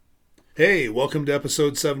Hey, welcome to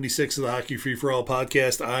episode 76 of the Hockey Free For All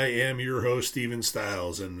podcast. I am your host, Steven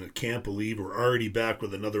Stiles, and I can't believe we're already back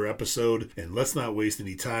with another episode. And let's not waste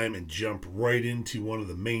any time and jump right into one of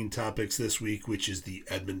the main topics this week, which is the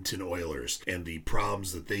Edmonton Oilers and the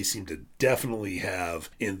problems that they seem to definitely have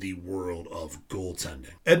in the world of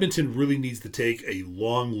goaltending. Edmonton really needs to take a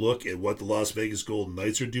long look at what the Las Vegas Golden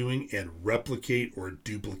Knights are doing and replicate or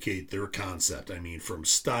duplicate their concept. I mean, from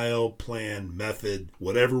style, plan, method,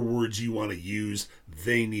 whatever words you want to use,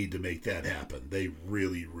 they need to make that happen. They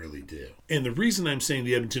really, really do. And the reason I'm saying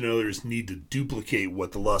the Edmonton Oilers need to duplicate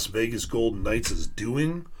what the Las Vegas Golden Knights is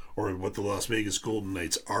doing, or what the Las Vegas Golden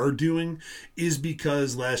Knights are doing, is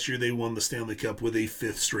because last year they won the Stanley Cup with a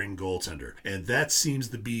fifth-string goaltender. And that seems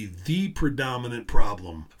to be the predominant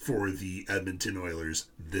problem for the Edmonton Oilers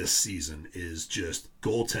this season, is just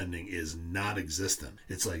goaltending is non-existent.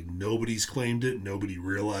 It's like nobody's claimed it. Nobody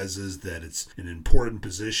realizes that it's an important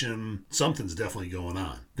position. Something's definitely going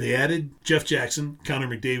on. They added Jeff Jackson, Connor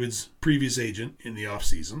McDavid's previous agent, in the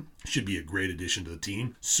offseason. Should be a great addition to the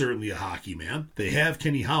team. Certainly a hockey man. They have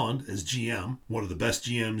Kenny Holland as GM, one of the best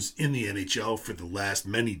GMs in the NHL for the last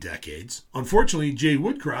many decades. Unfortunately, Jay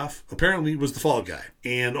Woodcroft apparently was the fall guy.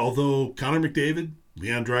 And although Connor McDavid,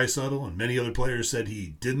 Leon Draisaitl, and many other players said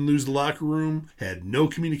he didn't lose the locker room, had no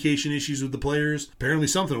communication issues with the players, apparently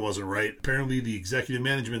something wasn't right. Apparently the executive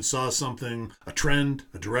management saw something, a trend,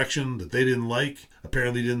 a direction that they didn't like.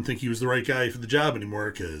 Apparently didn't think he was the right guy for the job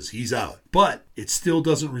anymore because he's out. But it still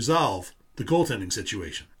doesn't resolve the goaltending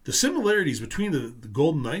situation. The similarities between the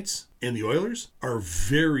Golden Knights and the Oilers are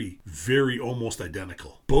very, very almost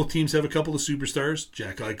identical. Both teams have a couple of superstars,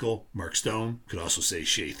 Jack Eichel, Mark Stone, could also say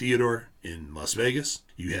Shea Theodore in Las Vegas.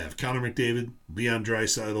 You have Connor McDavid, Leon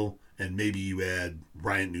Draisaitl, and maybe you add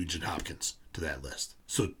Ryan Nugent-Hopkins to that list.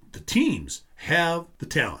 So the teams have the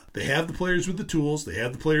talent. They have the players with the tools. They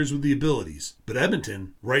have the players with the abilities. But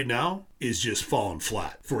Edmonton, right now, is just falling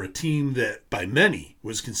flat for a team that, by many,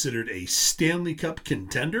 was considered a Stanley Cup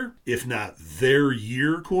contender, if not their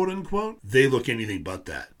year, quote-unquote. They look anything but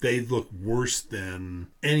that. They look worse than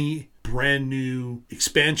any brand new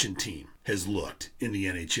expansion team has looked in the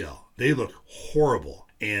NHL. They look horrible.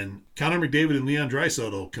 And Connor McDavid and Leon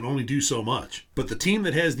Draisaitl can only do so much. But the team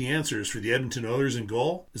that has the answers for the Edmonton Oilers in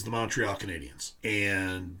goal is the Montreal Canadiens.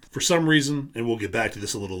 And for some reason, and we'll get back to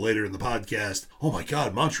this a little later in the podcast, oh my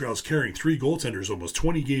God, Montreal's carrying 3 goaltenders almost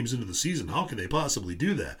 20 games into the season. How can they possibly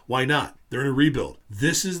do that? Why not? They're in a rebuild.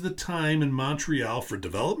 This is the time in Montreal for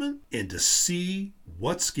development and to see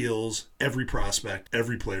what skills every prospect,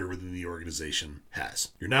 every player within the organization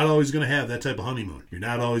has. You're not always going to have that type of honeymoon. You're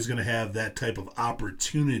not always going to have that type of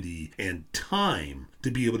opportunity and time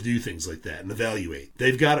to be able to do things like that and evaluate.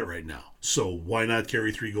 They've got it right now. So why not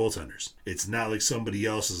carry 3 goaltenders? It's not like somebody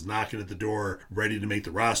else is knocking at the door ready to make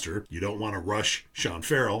the roster. You don't want to rush Sean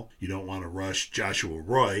Farrell. You don't want to rush Joshua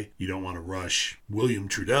Roy. You don't want to rush William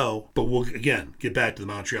Trudeau. But we'll, again, get back to the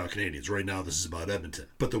Montreal Canadiens. Right now, this is about Edmonton.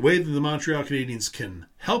 But the way that the Montreal Canadiens can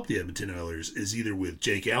help the Edmonton Oilers is either with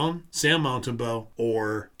Jake Allen, Sam Montembeau,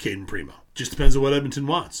 or Cayden Primeau. Just depends on what Edmonton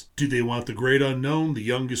wants. Do they want the great unknown, the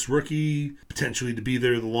youngest rookie, potentially to be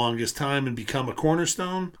there the longest time and become a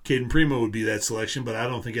cornerstone? Cayden Primeau would be that selection, but I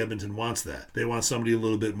don't think Edmonton wants that. They want somebody a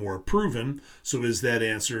little bit more proven. So is that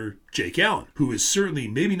answer Jake Allen, who is certainly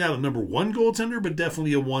maybe not a number 1 goaltender, but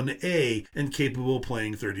definitely a 1A and capable of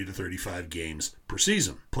playing 30 to 35 games per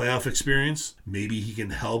season. Playoff experience, maybe he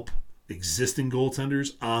can help existing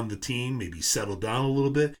goaltenders on the team maybe settle down a little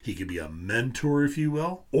bit. He could be a mentor, if you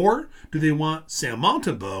will. Or do they want Sam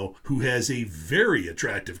Montembeau, who has a very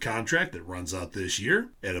attractive contract that runs out this year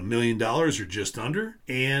at $1 million or just under,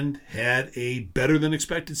 and had a better than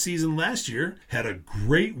expected season last year, had a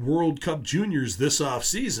great World Cup Juniors this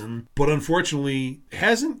offseason, but unfortunately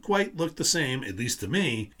hasn't quite looked the same, at least to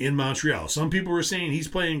me, in Montreal. Some people were saying he's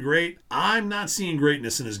playing great. I'm not seeing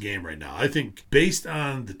greatness in his game right now. I think based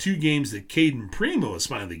on the 2 games that Cayden Primeau has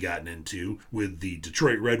finally gotten into with the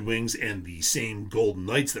Detroit Red Wings and the same Golden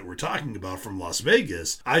Knights that we're talking about from Las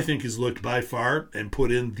Vegas, I think has looked by far and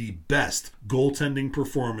put in the best goaltending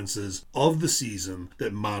performances of the season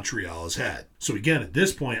that Montreal has had. So again, at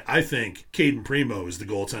this point, I think Cayden Primeau is the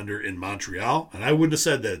goaltender in Montreal, and I wouldn't have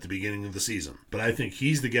said that at the beginning of the season. But I think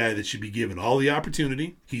he's the guy that should be given all the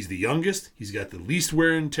opportunity. He's the youngest. He's got the least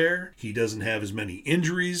wear and tear. He doesn't have as many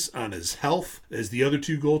injuries on his health as the other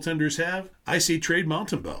 2 goaltenders have. I say trade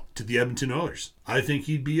Montembeau to the Edmonton Oilers. I think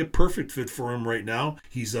he'd be a perfect fit for him right now.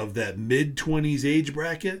 He's of that mid-20s age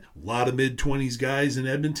bracket. A lot of mid-20s guys in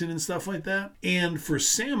Edmonton and stuff like that. And for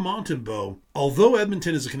Sam Montembeau, although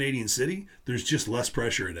Edmonton is a Canadian city, there's just less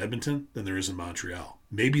pressure in Edmonton than there is in Montreal.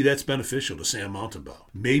 maybe that's beneficial to Sam Montembeau.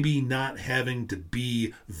 Maybe not having to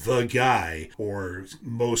be the guy, or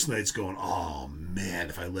most nights going, oh man,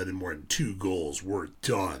 if I let in more than 2 goals, we're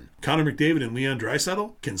done. Connor McDavid and Leon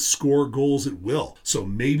Draisaitl can score goals at will. So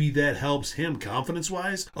maybe that helps him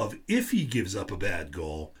confidence-wise of if he gives up a bad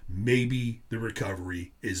goal, maybe the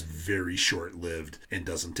recovery is very short-lived and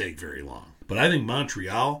doesn't take very long. But I think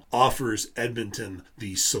Montreal offers Edmonton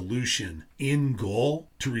the solution in goal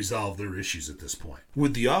to resolve their issues at this point.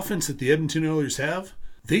 With the offense that the Edmonton Oilers have,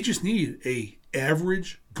 they just need a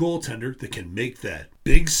average goaltender that can make that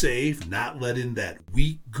big save, not let in that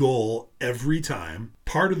weak goal every time.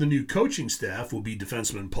 Part of the new coaching staff will be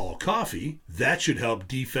defenseman Paul Caufield. That should help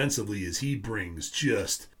defensively as he brings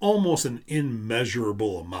just almost an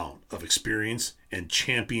immeasurable amount of experience and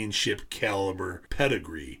championship caliber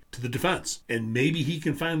pedigree to the defense. And maybe he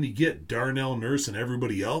can finally get Darnell Nurse and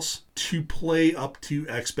everybody else to play up to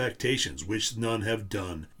expectations, which none have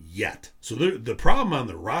done yet. So the problem on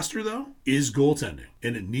the roster, though, is goaltending,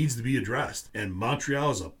 and it needs to be addressed. And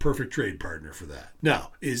Montreal is a perfect trade partner for that.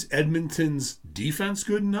 Now, is Edmonton's defense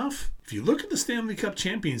good enough? If you look at the Stanley Cup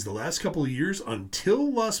champions the last couple of years,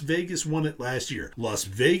 until Las Vegas won it last year, Las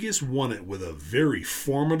Vegas won it with a very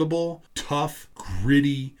formidable, tough,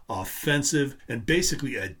 gritty, offensive, and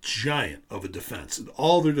basically a giant of a defense.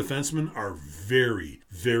 All their defensemen are very,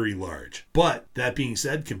 very large. But that being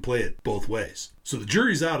said, can play it both ways. So the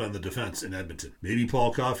jury's out on the defense in Edmonton. Maybe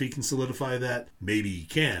Paul Caufield can solidify that. Maybe he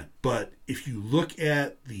can't. But if you look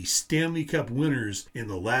at the Stanley Cup winners in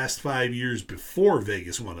the last 5 years before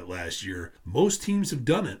Vegas won it last year, most teams have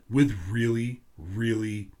done it with really,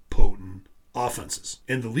 really potent offenses.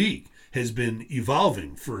 And the league has been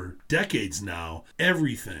evolving for decades now.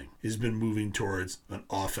 Everything has been moving towards an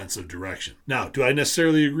offensive direction. Now, do I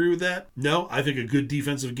necessarily agree with that? No, I think a good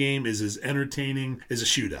defensive game is as entertaining as a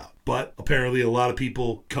shootout. But apparently a lot of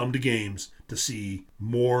people come to games to see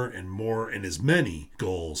more and as many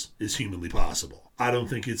goals as humanly possible. I don't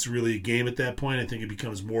think it's really a game at that point. I think it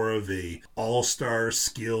becomes more of a all-star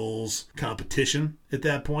skills competition at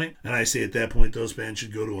that point. And I say at that point, those fans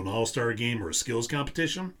should go to an all-star game or a skills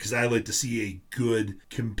competition because I like to see a good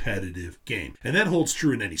competitive game. And that holds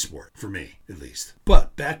true in any sport, for me at least.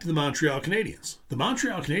 But back to the Montreal Canadiens. The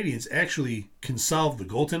Montreal Canadiens actually can solve the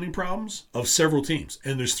goaltending problems of several teams.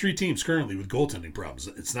 And there's 3 teams currently with goaltending problems.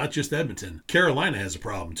 It's not just Edmonton. Carolina has a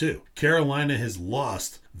problem too. Carolina has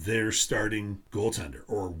lost their starting goaltender,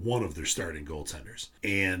 or one of their starting goaltenders.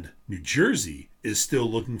 And New Jersey is still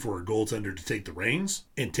looking for a goaltender to take the reins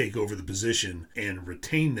and take over the position and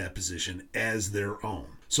retain that position as their own.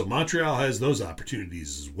 So Montreal has those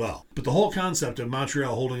opportunities as well. But the whole concept of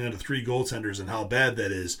Montreal holding on to 3 goaltenders and how bad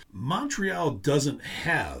that is, Montreal doesn't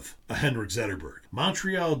have a Henrik Zetterberg.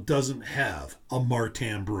 Montreal doesn't have a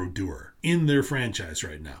Martin Broduer in their franchise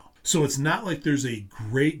right now. So it's not like there's a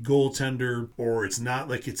great goaltender, or it's not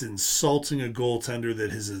like it's insulting a goaltender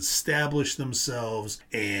that has established themselves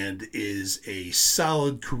and is a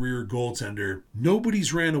solid career goaltender.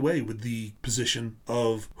 Nobody's ran away with the position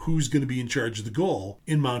of who's going to be in charge of the goal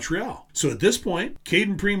in Montreal. So at this point,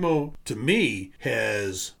 Cayden Primeau, to me,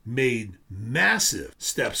 has made massive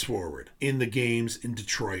steps forward in the games in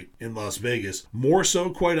Detroit and Las Vegas. More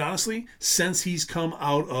so, quite honestly, since he's come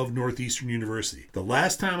out of Northeastern University. The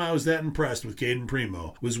last time I was that impressed with Cayden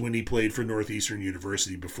Primeau was when he played for Northeastern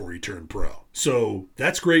University before he turned pro. So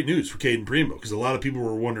that's great news for Cayden Primeau, because a lot of people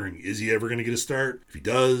were wondering, is he ever going to get a start? If he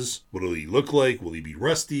does, what will he look like? Will he be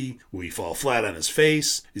rusty? Will he fall flat on his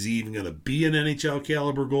face? Is he even going to be an NHL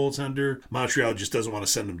caliber goaltender? Montreal just doesn't want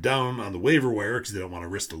to send him down on the waiver wire because they don't want to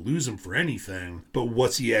risk to lose him for anything. But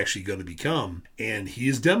what's he actually going to become? And he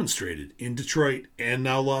has demonstrated in Detroit and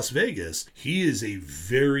now Las Vegas, he is a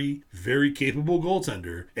very, very capable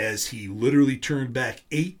goaltender, as he literally turned back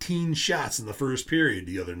 18 shots in the first period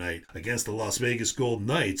the other night against the Las Vegas Golden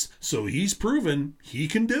Knights. So he's proven he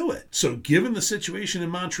can do it. So given the situation in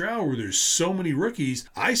Montreal where there's so many rookies,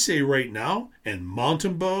 I say right now, and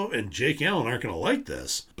Montembeau and Jake Allen aren't going to like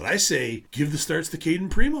this, but I say give the starts to Cayden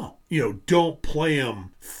Primeau. Don't play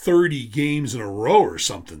him 30 games in a row or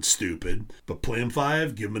something stupid, but play him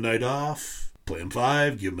 5, give him a night off. Play him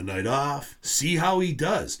 5, give him a night off. See how he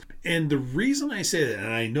does. And the reason I say that,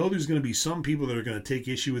 and I know there's going to be some people that are going to take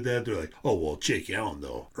issue with that, they're like, oh, well, Jake Allen,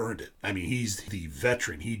 though, earned it. I mean, he's the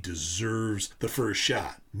veteran. He deserves the first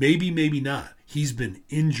shot. Maybe, maybe not. He's been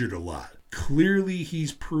injured a lot. Clearly,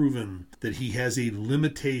 he's proven that he has a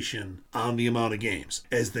limitation on the amount of games.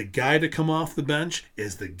 As the guy to come off the bench,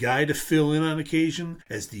 as the guy to fill in on occasion,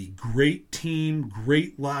 as the great team,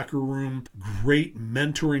 great locker room, great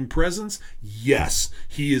mentoring presence, yes,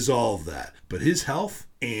 he is all of that. But his health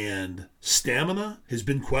and stamina has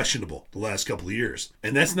been questionable the last couple of years.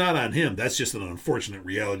 And that's not on him. That's just an unfortunate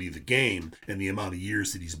reality of the game and the amount of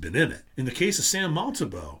years that he's been in it. In the case of Sam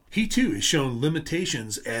Montembeau, he too has shown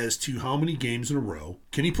limitations as to how many games in a row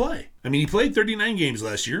can he play. I mean, he played 39 games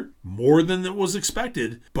last year, more than that was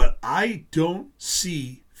expected, but I don't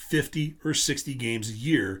see 50 or 60 games a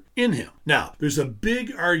year in him. Now, there's a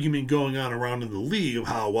big argument going on around in the league of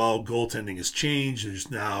how, well, goaltending has changed.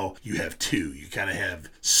 There's now, you have two. You kind of have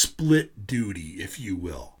split duty, if you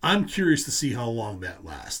will. I'm curious to see how long that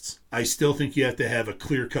lasts. I still think you have to have a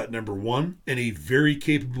clear-cut number one and a very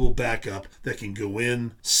capable backup that can go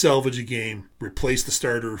in, salvage a game, replace the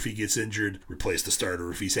starter if he gets injured, replace the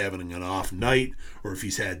starter if he's having an off night, or if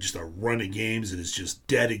he's had just a run of games and is just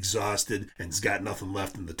dead exhausted and has got nothing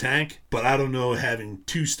left in the tank. But I don't know having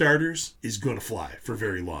two starters is going to fly for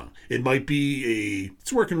very long. It might be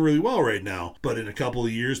it's working really well right now, but in a couple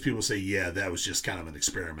of years, people say, yeah, that was just kind of an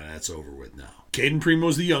experiment. That's over with now. Cayden Primeau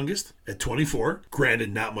is the youngest at 24.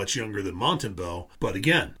 Granted, not much younger than Montembeau, but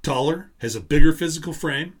again, taller, has a bigger physical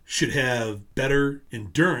frame, should have better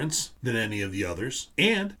endurance than any of the others,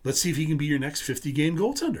 and let's see if he can be your next 50-game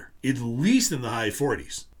goaltender. At least in the high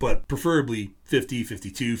 40s, but preferably 50,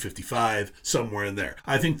 52, 55, somewhere in there.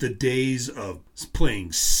 I think the days of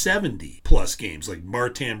playing 70-plus games like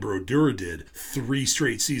Martin Broduer did 3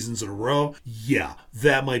 straight seasons in a row, yeah,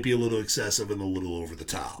 that might be a little excessive and a little over the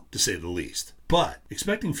top, to say the least. But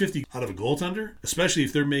expecting 50 out of a goaltender, especially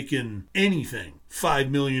if they're making anything $5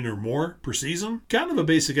 million or more per season, kind of a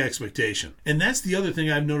basic expectation. And that's the other thing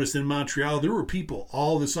I've noticed in Montreal. There were people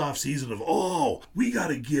all this offseason of, we got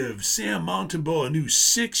to give Sam Montembeau a new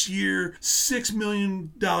 6-year, $6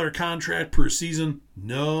 million contract per season.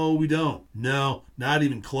 No, we don't. No, not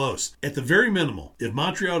even close. At the very minimal, if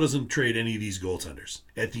Montreal doesn't trade any of these goaltenders,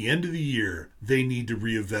 at the end of the year, they need to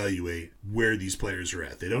reevaluate where these players are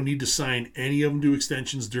at. They don't need to sign any of them to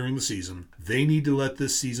extensions during the season. They need to let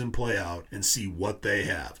this season play out and see what they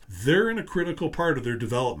have. They're in a critical part of their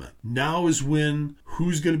development. Now is when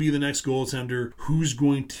who's going to be the next goaltender, who's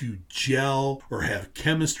going to gel or have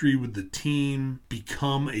chemistry with the team,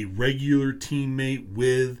 become a regular teammate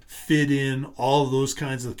with, fit in, all of those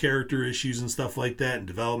kinds of character issues and stuff like that and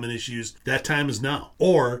development issues. That time is now.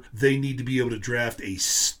 Or they need to be able to draft a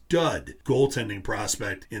stud goaltending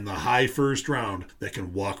prospect in the high first round that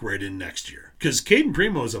can walk right in next year. Because Cayden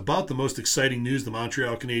Primeau is about the most exciting news the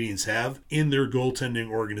Montreal Canadiens have in their goaltending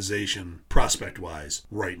organization, prospect-wise,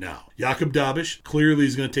 right now. Jakub Dabish clearly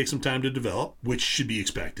is going to take some time to develop, which should be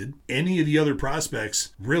expected. Any of the other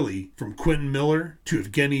prospects, really, from Quentin Miller to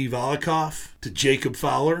Evgeny Velikov to Jacob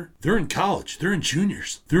Fowler, they're in college. They're in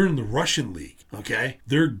juniors. They're in the Russian league. Okay?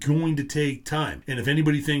 They're going to take time. And if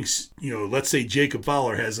anybody thinks, let's say Jacob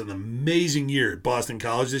Fowler has an amazing year at Boston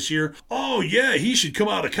College this year, he should come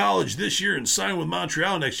out of college this year and sign with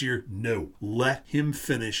Montreal next year. No. Let him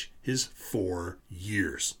finish his 4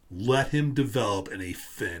 years. Let him develop in a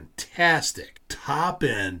fantastic,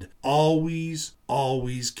 top-end, always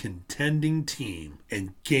contending team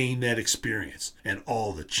and gain that experience and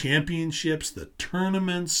all the championships, the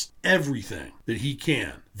tournaments, everything that he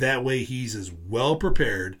can. That way he's as well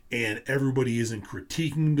prepared and everybody isn't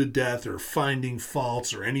critiquing him to death or finding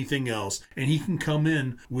faults or anything else, and he can come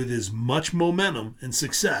in with as much momentum and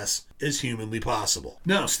success as humanly possible.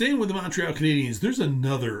 Now, staying with the Montreal Canadiens, there's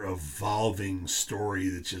another evolving story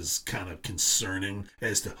that's just kind of concerning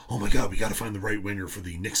as to, oh my God, we got to find the right winger for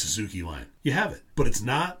the Nick Suzuki line. You have it, but it's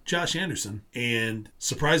not Josh Anderson, and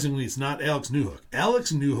surprisingly, it's not Alex Newhook.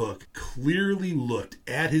 Alex Newhook clearly looked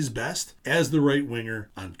at his best as the right winger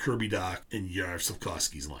on Kirby Dach and Juraj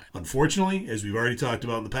Slafkovski's line. Unfortunately, as we've already talked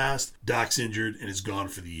about in the past, Dach's injured and is gone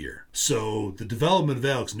for the year. So the development of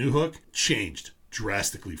Alex Newhook changed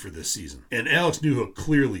drastically for this season. And Alex Newhook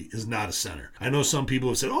clearly is not a center. I know some people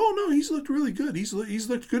have said, he's looked really good. He's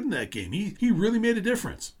looked good in that game. He really made a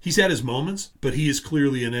difference. He's had his moments, but he is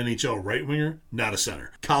clearly an NHL right winger, not a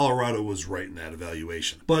center. Colorado was right in that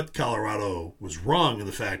evaluation. But Colorado was wrong in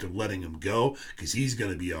the fact of letting him go because he's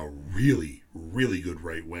going to be a really good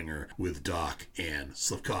right winger with Dach and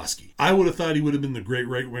Slafkovsky. I would have thought he would have been the great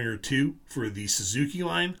right winger too for the Suzuki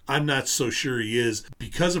line. I'm not so sure he is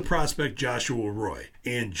because of prospect Joshua Roy.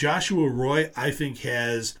 And Joshua Roy, I think,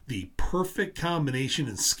 has the perfect combination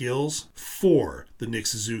and skills for the Nick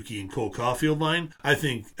Suzuki and Cole Caufield line. I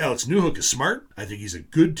think Alex Newhook is smart. I think he's a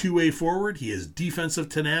good two-way forward. He has defensive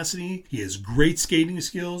tenacity. He has great skating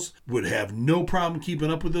skills. Would have no problem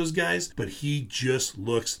keeping up with those guys, but he just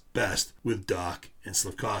looks best with Dach and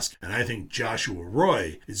Slafkovsky. And I think Joshua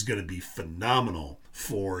Roy is going to be phenomenal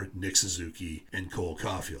for Nick Suzuki and Cole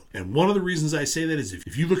Caufield. And one of the reasons I say that is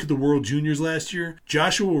if you look at the World Juniors last year,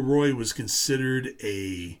 Joshua Roy was considered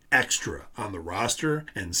a extra on the roster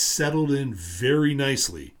and settled in very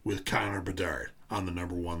nicely with Conner Bedard on the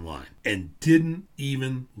number one line and didn't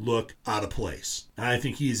even look out of place. And I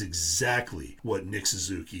think he is exactly what Nick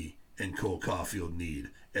Suzuki and Cole Caufield need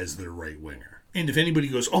as their right winger. And if anybody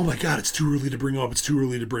goes, oh my God, it's too early to bring him up, it's too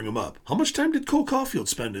early to bring him up. How much time did Cole Caufield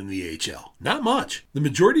spend in the AHL? Not much. The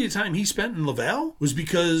majority of the time he spent in Laval was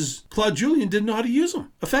because Claude Julien didn't know how to use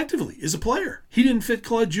him effectively as a player. He didn't fit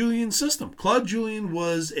Claude Julien's system. Claude Julien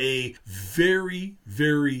was a very,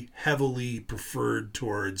 very heavily preferred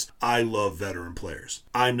towards, I love veteran players.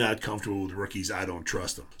 I'm not comfortable with rookies. I don't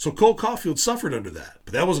trust them. So Cole Caufield suffered under that.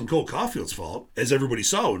 But that wasn't Cole Caufield's fault. As everybody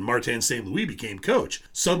saw when Martin St. Louis became coach,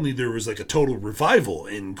 suddenly there was like a total revival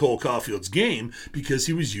in Cole Caufield's game because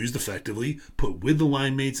he was used effectively, put with the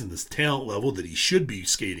line mates in this talent level that he should be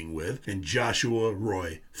skating with, and Joshua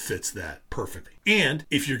Roy fits that perfectly. And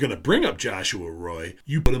if you're going to bring up Joshua Roy,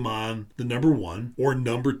 you put him on the number one or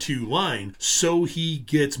number two line so he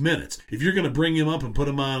gets minutes. If you're going to bring him up and put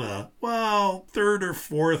him on third or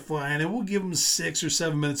fourth line, and we'll give him 6 or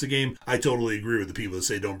 7 minutes a game, I totally agree with the people that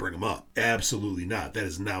say don't bring him up. Absolutely not. That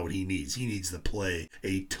is not what he needs. He needs to play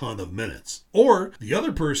a ton of minutes. Or the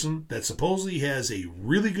other person that supposedly has a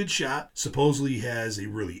really good shot, supposedly has a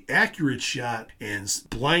really accurate shot and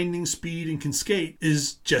blinding speed and can skate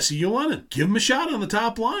is Jesse Ylonen. Give him a shot on the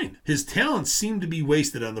top line. His talents seem to be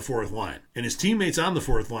wasted on the fourth line. And his teammates on the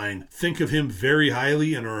fourth line think of him very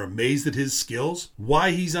highly and are amazed at his skills.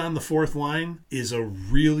 Why he's on the fourth line is a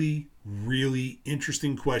really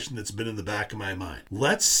interesting question that's been in the back of my mind.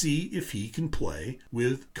 Let's see if he can play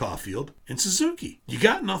with Caufield and Suzuki. You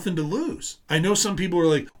got nothing to lose. I know some people are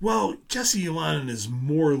like, well, Jesse Ylonen is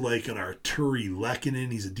more like an Arturi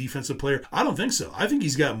Lehkonen. He's a defensive player. I don't think so. I think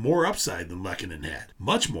he's got more upside than Lehkonen had.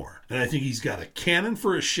 Much more. And I think he's got a cannon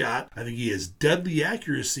for a shot. I think he has deadly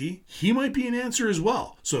accuracy. He might be an answer as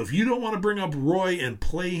well. So if you don't want to bring up Roy and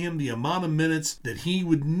play him the amount of minutes that he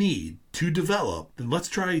would need to develop, then let's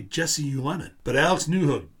try Jesse Ylonen. But Alex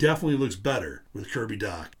Newhook definitely looks better with Kirby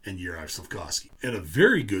Dach and Juraj Slafkovsky. And a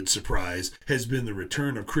very good surprise has been the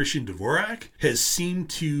return of Christian Dvorak, has seemed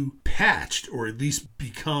to patched or at least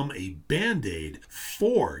become a band-aid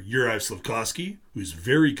for Juraj Slafkovsky, who's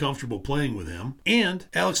very comfortable playing with him, and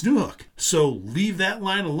Alex Newhook. So leave that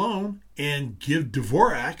line alone and give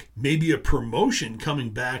Dvorak maybe a promotion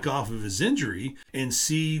coming back off of his injury and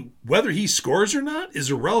see whether he scores or not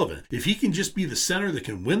is irrelevant. If he can just be the center that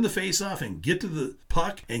can win the faceoff and get to the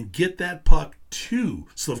puck and get that puck to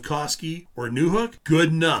Slafkovsky or Newhook, good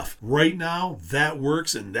enough. Right now, that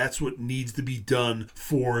works, and that's what needs to be done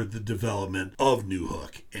for the development of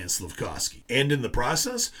Newhook and Slafkovsky. And in the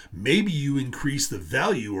process, maybe you increase the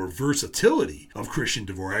value or versatility of Christian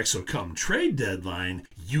Dvorak, so come trade deadline,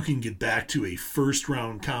 you can get back to a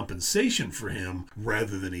first-round compensation for him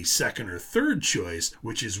rather than a second or third choice,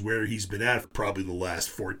 which is where he's been at for probably the last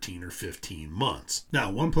 14 or 15 months. Now,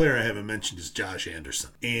 one player I haven't mentioned is Josh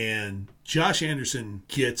Anderson. And Josh Anderson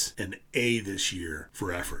gets an A this year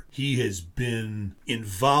for effort. He has been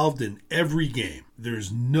involved in every game.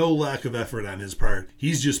 There's no lack of effort on his part.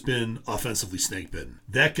 He's just been offensively snake-bitten.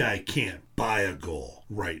 That guy can't buy a goal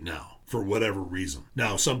right now, for whatever reason.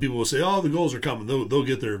 Now, some people will say, oh, the goals are coming. They'll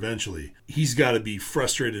get there eventually. He's got to be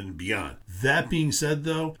frustrated and beyond. That being said,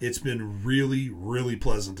 though, it's been really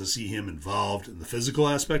pleasant to see him involved in the physical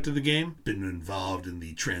aspect of the game, been involved in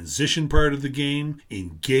the transition part of the game,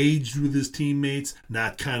 engaged with his teammates,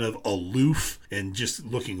 not kind of aloof and just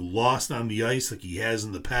looking lost on the ice like he has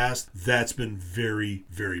in the past. That's been very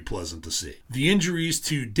pleasant to see. The injuries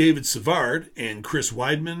to David Savard and Chris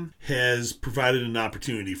Weidman has provided an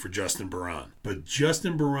opportunity for Justin Barron. But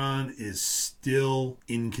Justin Barron is still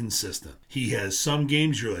inconsistent. He has some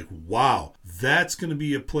games you're like, wow, that's going to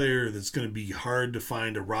be a player that's going to be hard to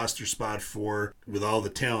find a roster spot for with all the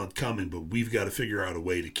talent coming, but we've got to figure out a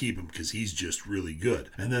way to keep him because he's just really good.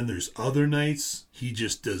 And then there's other nights he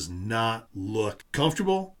just does not look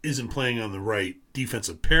comfortable, isn't playing on the right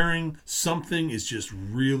defensive pairing. Something is just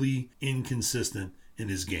really inconsistent in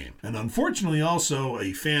his game. And unfortunately also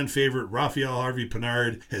a fan favorite, Rapheal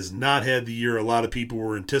Harvey-Pinard, has not had the year a lot of people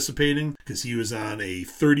were anticipating because he was on a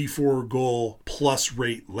 34 goal plus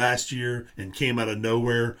rate last year and came out of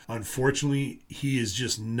nowhere. Unfortunately, he is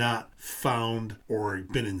just not found or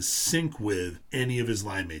been in sync with any of his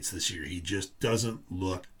line mates this year. He just doesn't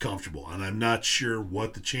look comfortable, and I'm not sure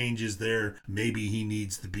what the change is there. Maybe he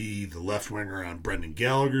needs to be the left winger on Brendan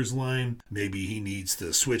Gallagher's line. Maybe he needs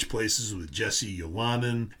to switch places with Jesse Ylonen.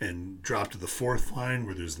 Ylonen and drop to the fourth line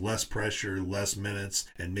where there's less pressure, less minutes,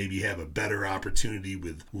 and maybe have a better opportunity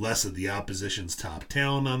with less of the opposition's top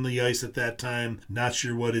talent on the ice at that time. Not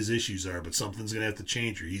sure what his issues are, but something's going to have to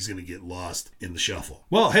change or he's going to get lost in the shuffle.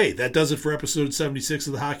 Well, hey, that does it for episode 76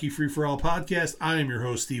 of the Hockey Free For All podcast. I am your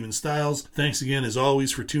host, Steven Stiles. Thanks again, as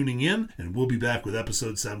always, for tuning in, and we'll be back with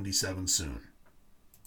episode 77 soon.